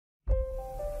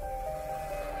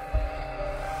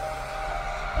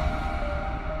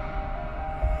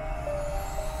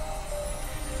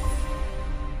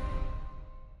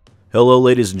Hello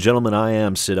ladies and gentlemen, I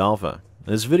am SidAlpha.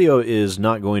 This video is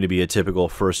not going to be a typical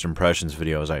first impressions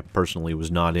video, as I personally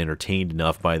was not entertained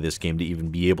enough by this game to even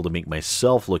be able to make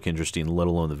myself look interesting, let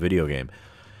alone the video game.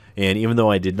 And even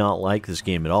though I did not like this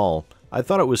game at all, I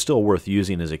thought it was still worth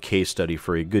using as a case study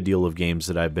for a good deal of games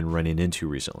that I've been running into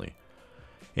recently.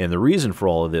 And the reason for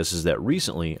all of this is that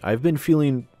recently I've been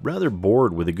feeling rather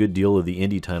bored with a good deal of the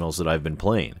indie titles that I've been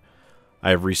playing. I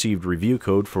have received review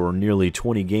code for nearly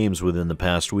 20 games within the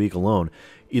past week alone,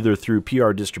 either through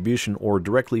PR distribution or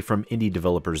directly from indie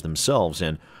developers themselves,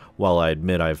 and while I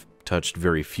admit I've touched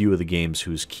very few of the games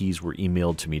whose keys were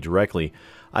emailed to me directly,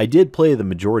 I did play the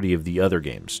majority of the other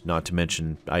games, not to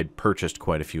mention I'd purchased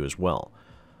quite a few as well.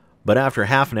 But after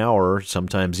half an hour,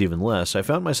 sometimes even less, I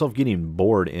found myself getting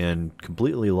bored and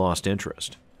completely lost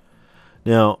interest.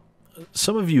 Now,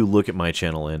 some of you look at my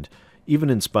channel and,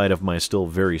 even in spite of my still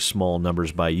very small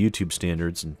numbers by YouTube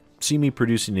standards, and see me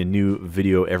producing a new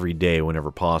video every day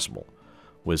whenever possible,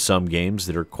 with some games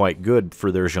that are quite good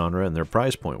for their genre and their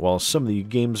price point, while some of the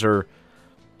games are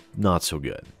not so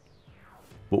good.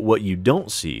 But what you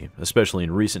don't see, especially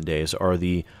in recent days, are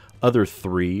the other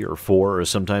 3 or 4 or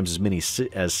sometimes as many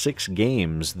as 6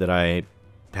 games that I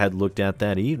had looked at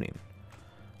that evening.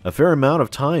 A fair amount of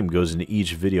time goes into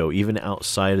each video, even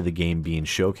outside of the game being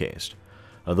showcased.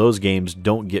 Those games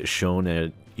don't get shown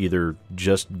at either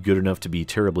just good enough to be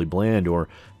terribly bland or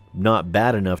not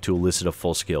bad enough to elicit a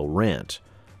full-scale rant.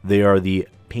 They are the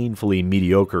painfully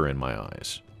mediocre in my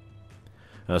eyes.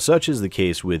 Such is the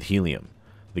case with Helium,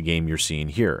 the game you're seeing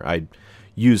here. I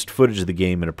used footage of the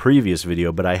game in a previous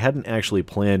video, but I hadn't actually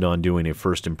planned on doing a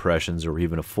first impressions or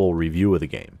even a full review of the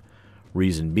game.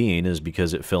 Reason being is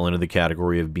because it fell into the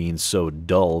category of being so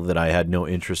dull that I had no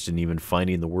interest in even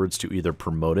finding the words to either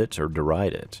promote it or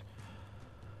deride it.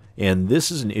 And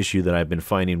this is an issue that I've been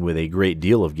finding with a great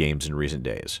deal of games in recent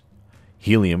days.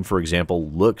 Helium, for example,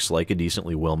 looks like a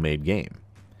decently well-made game.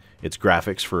 Its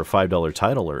graphics for a $5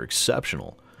 title are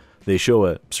exceptional. They show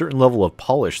a certain level of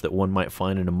polish that one might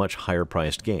find in a much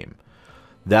higher-priced game.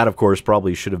 That, of course,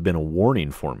 probably should have been a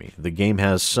warning for me. The game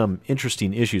has some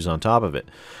interesting issues on top of it.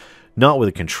 Not with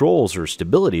the controls or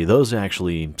stability, those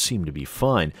actually seem to be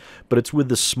fine, but it's with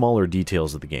the smaller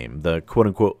details of the game, the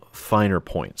quote-unquote finer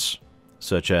points,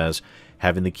 such as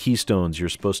having the keystones you're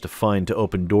supposed to find to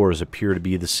open doors appear to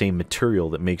be the same material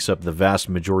that makes up the vast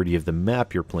majority of the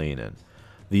map you're playing in,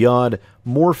 the odd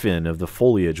morph-in of the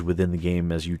foliage within the game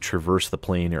as you traverse the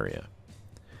playing area.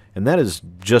 And that is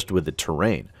just with the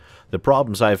terrain. The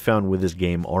problems I've found with this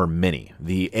game are many.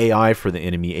 The AI for the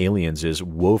enemy aliens is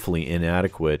woefully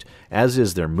inadequate, as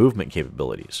is their movement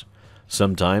capabilities.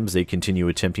 Sometimes they continue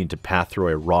attempting to path through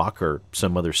a rock or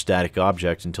some other static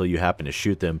object until you happen to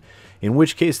shoot them, in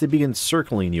which case they begin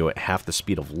circling you at half the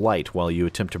speed of light while you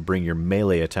attempt to bring your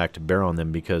melee attack to bear on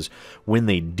them, because when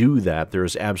they do that, there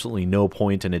is absolutely no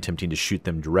point in attempting to shoot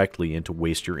them directly and to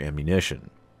waste your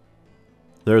ammunition.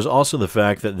 There's also the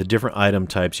fact that the different item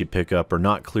types you pick up are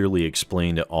not clearly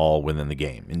explained at all within the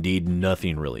game. Indeed,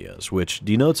 nothing really is, which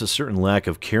denotes a certain lack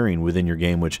of caring within your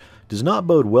game, which does not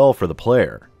bode well for the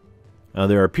player.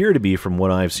 There appear to be, from what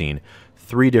I've seen,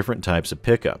 3 different types of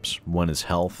pickups. One is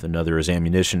health, another is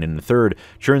ammunition, and the third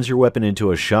turns your weapon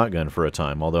into a shotgun for a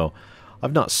time, although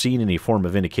I've not seen any form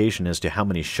of indication as to how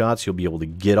many shots you'll be able to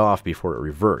get off before it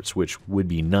reverts, which would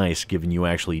be nice given you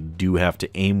actually do have to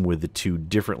aim with the 2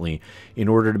 differently in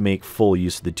order to make full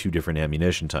use of the 2 different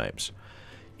ammunition types.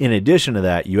 In addition to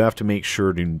that, you have to make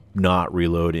sure to not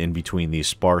reload in between these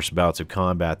sparse bouts of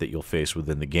combat that you'll face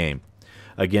within the game.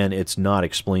 Again, it's not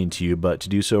explained to you, but to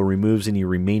do so removes any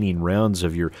remaining rounds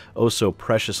of your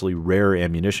oh-so-preciously rare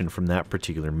ammunition from that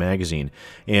particular magazine,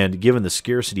 and given the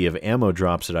scarcity of ammo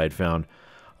drops that I'd found,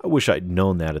 I wish I'd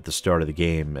known that at the start of the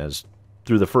game, as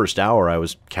through the first hour I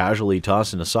was casually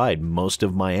tossing aside most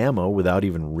of my ammo without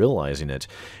even realizing it,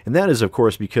 and that is, of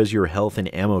course, because your health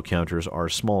and ammo counters are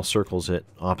small circles at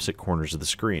opposite corners of the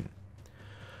screen.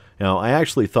 Now, I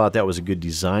actually thought that was a good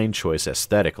design choice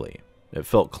aesthetically. It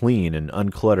felt clean and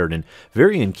uncluttered and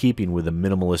very in keeping with the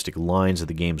minimalistic lines of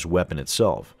the game's weapon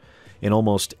itself, an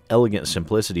almost elegant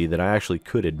simplicity that I actually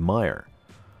could admire.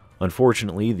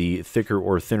 Unfortunately, the thicker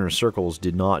or thinner circles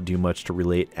did not do much to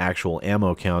relate actual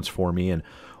ammo counts for me, and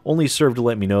only served to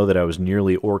let me know that I was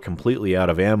nearly or completely out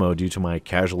of ammo due to my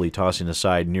casually tossing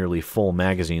aside nearly full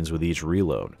magazines with each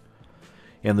reload,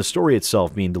 and the story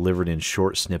itself being delivered in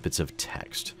short snippets of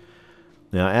text.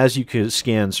 Now, as you can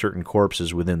scan certain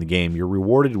corpses within the game, you're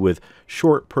rewarded with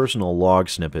short personal log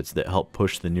snippets that help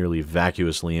push the nearly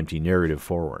vacuously empty narrative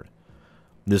forward.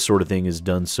 This sort of thing is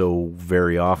done so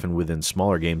very often within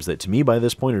smaller games that to me by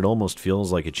this point it almost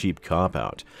feels like a cheap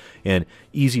cop-out, an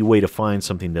easy way to find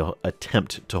something to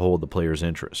attempt to hold the player's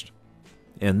interest.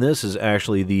 And this is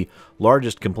actually the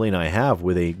largest complaint I have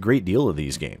with a great deal of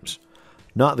these games.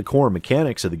 Not the core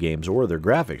mechanics of the games or their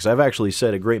graphics. I've actually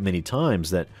said a great many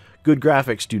times that good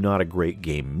graphics do not a great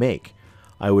game make.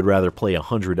 I would rather play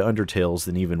 100 Undertales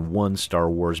than even one Star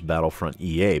Wars Battlefront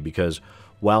EA, because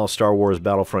while Star Wars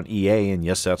Battlefront EA, and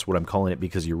yes, that's what I'm calling it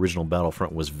because the original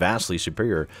Battlefront was vastly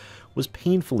superior, was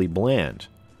painfully bland.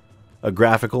 A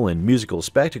graphical and musical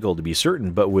spectacle to be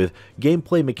certain, but with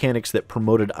gameplay mechanics that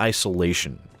promoted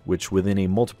isolation, which within a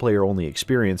multiplayer-only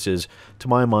experience is, to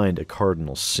my mind, a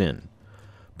cardinal sin.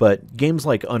 But games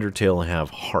like Undertale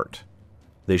have heart.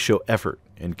 They show effort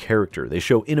and character. They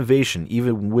show innovation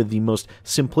even with the most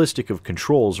simplistic of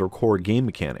controls or core game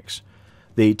mechanics.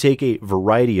 They take a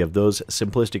variety of those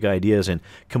simplistic ideas and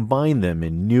combine them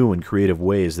in new and creative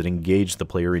ways that engage the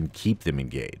player and keep them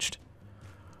engaged.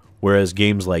 Whereas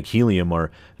games like Helium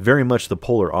are very much the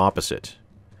polar opposite.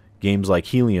 Games like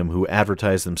Helium, who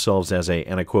advertise themselves as a,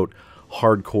 and I quote,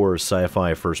 hardcore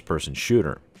sci-fi first-person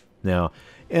shooter. Now,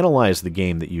 analyze the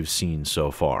game that you've seen so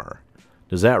far.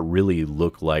 Does that really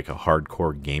look like a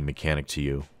hardcore game mechanic to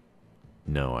you?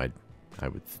 No, I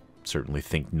would certainly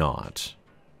think not.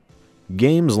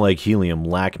 Games like Helium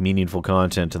lack meaningful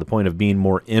content to the point of being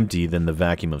more empty than the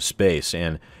vacuum of space,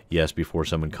 and yes, before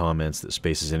someone comments that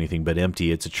space is anything but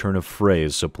empty, it's a turn of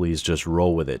phrase, so please just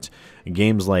roll with it.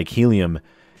 Games like Helium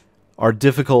are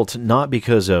difficult not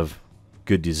because of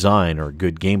good design or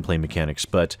good gameplay mechanics,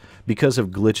 but because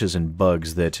of glitches and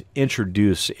bugs that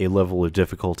introduce a level of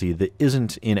difficulty that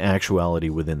isn't in actuality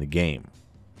within the game.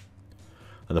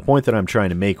 The point that I'm trying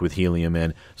to make with Helium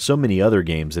and so many other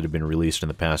games that have been released in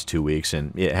the past 2 weeks,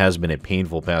 and it has been a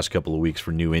painful past couple of weeks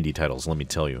for new indie titles, let me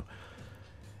tell you,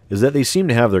 is that they seem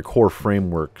to have their core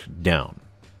framework down.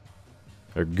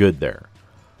 They're good there.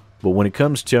 But when it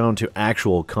comes down to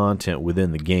actual content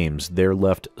within the games, they're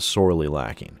left sorely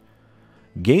lacking.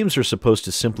 Games are supposed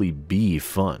to simply be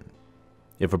fun.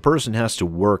 If a person has to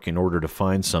work in order to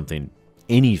find something,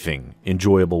 anything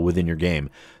enjoyable within your game,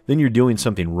 then you're doing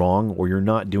something wrong or you're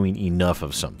not doing enough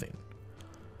of something.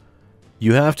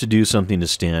 You have to do something to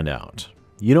stand out.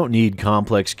 You don't need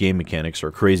complex game mechanics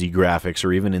or crazy graphics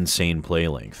or even insane play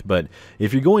length, but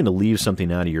if you're going to leave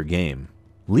something out of your game,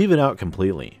 leave it out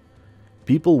completely.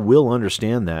 People will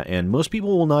understand that, and most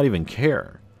people will not even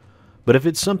care. But if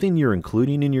it's something you're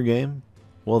including in your game,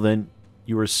 well then,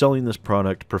 you are selling this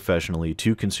product professionally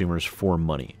to consumers for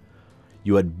money.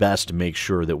 You had best make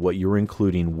sure that what you're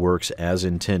including works as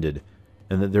intended,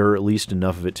 and that there are at least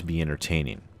enough of it to be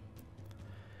entertaining.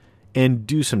 And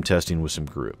do some testing with some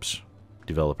groups.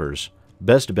 Developers,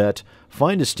 best bet,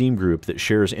 find a Steam group that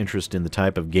shares interest in the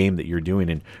type of game that you're doing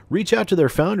and reach out to their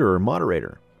founder or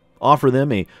moderator. Offer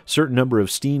them a certain number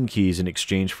of Steam keys in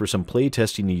exchange for some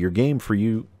playtesting of your game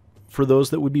for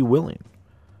those that would be willing.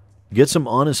 Get some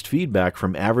honest feedback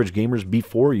from average gamers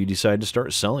before you decide to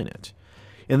start selling it.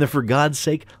 And then for God's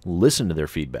sake, listen to their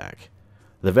feedback.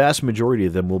 The vast majority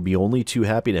of them will be only too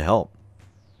happy to help.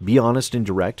 Be honest and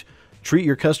direct, treat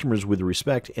your customers with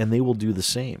respect, and they will do the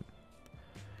same.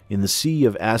 In the sea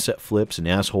of asset flips and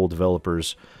asshole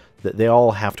developers that they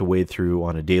all have to wade through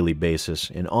on a daily basis,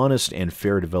 an honest and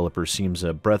fair developer seems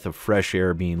a breath of fresh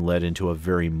air being led into a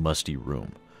very musty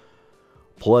room.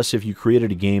 Plus, if you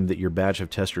created a game that your batch of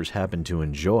testers happen to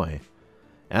enjoy,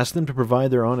 ask them to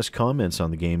provide their honest comments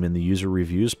on the game in the user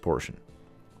reviews portion.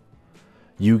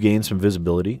 You gain some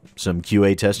visibility, some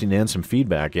QA testing, and some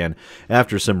feedback, and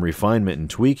after some refinement and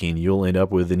tweaking, you'll end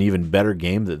up with an even better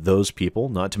game that those people,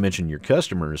 not to mention your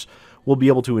customers, will be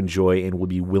able to enjoy and will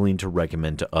be willing to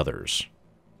recommend to others.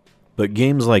 But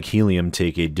games like Helium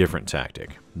take a different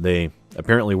tactic. They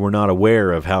apparently were not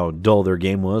aware of how dull their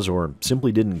game was or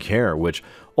simply didn't care, which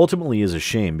ultimately is a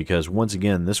shame because, once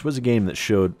again, this was a game that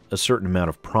showed a certain amount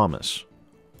of promise,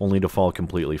 only to fall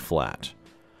completely flat.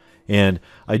 And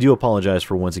I do apologize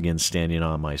for once again standing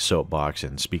on my soapbox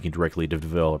and speaking directly to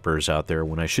developers out there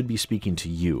when I should be speaking to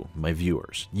you, my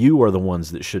viewers. You are the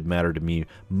ones that should matter to me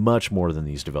much more than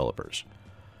these developers.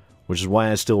 Which is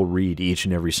why I still read each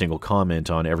and every single comment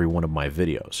on every one of my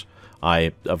videos.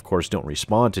 I, of course, don't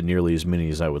respond to nearly as many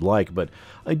as I would like, but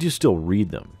I do still read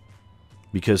them.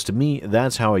 Because to me,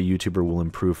 that's how a YouTuber will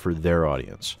improve for their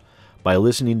audience. By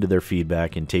listening to their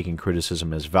feedback and taking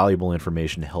criticism as valuable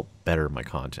information to help better my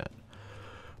content.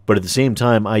 But at the same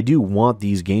time, I do want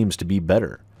these games to be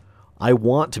better. I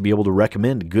want to be able to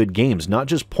recommend good games, not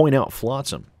just point out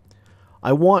flaws in them.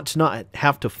 I want to not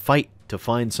have to fight to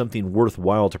find something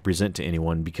worthwhile to present to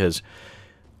anyone because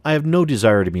I have no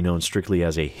desire to be known strictly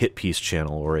as a hit piece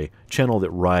channel or a channel that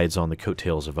rides on the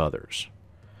coattails of others.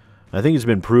 I think it's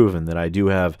been proven that I do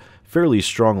have fairly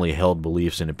strongly held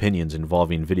beliefs and opinions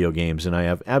involving video games, and I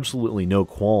have absolutely no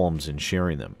qualms in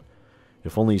sharing them,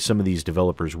 if only some of these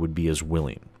developers would be as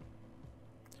willing.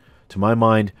 To my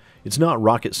mind, it's not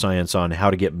rocket science on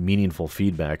how to get meaningful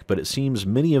feedback, but it seems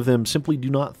many of them simply do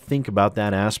not think about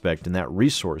that aspect and that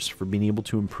resource for being able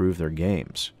to improve their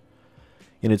games.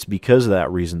 And it's because of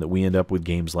that reason that we end up with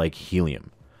games like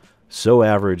Helium, so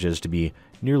average as to be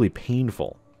nearly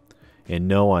painful. And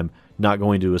no, I'm not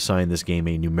going to assign this game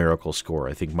a numerical score.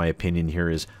 I think my opinion here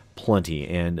is plenty,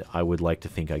 and I would like to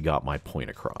think I got my point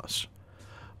across.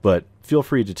 But feel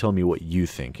free to tell me what you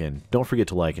think, and don't forget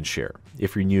to like and share.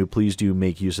 If you're new, please do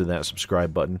make use of that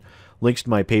subscribe button. Links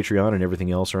to my Patreon and everything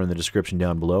else are in the description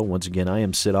down below. Once again, I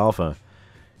am SidAlpha,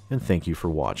 and thank you for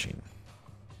watching.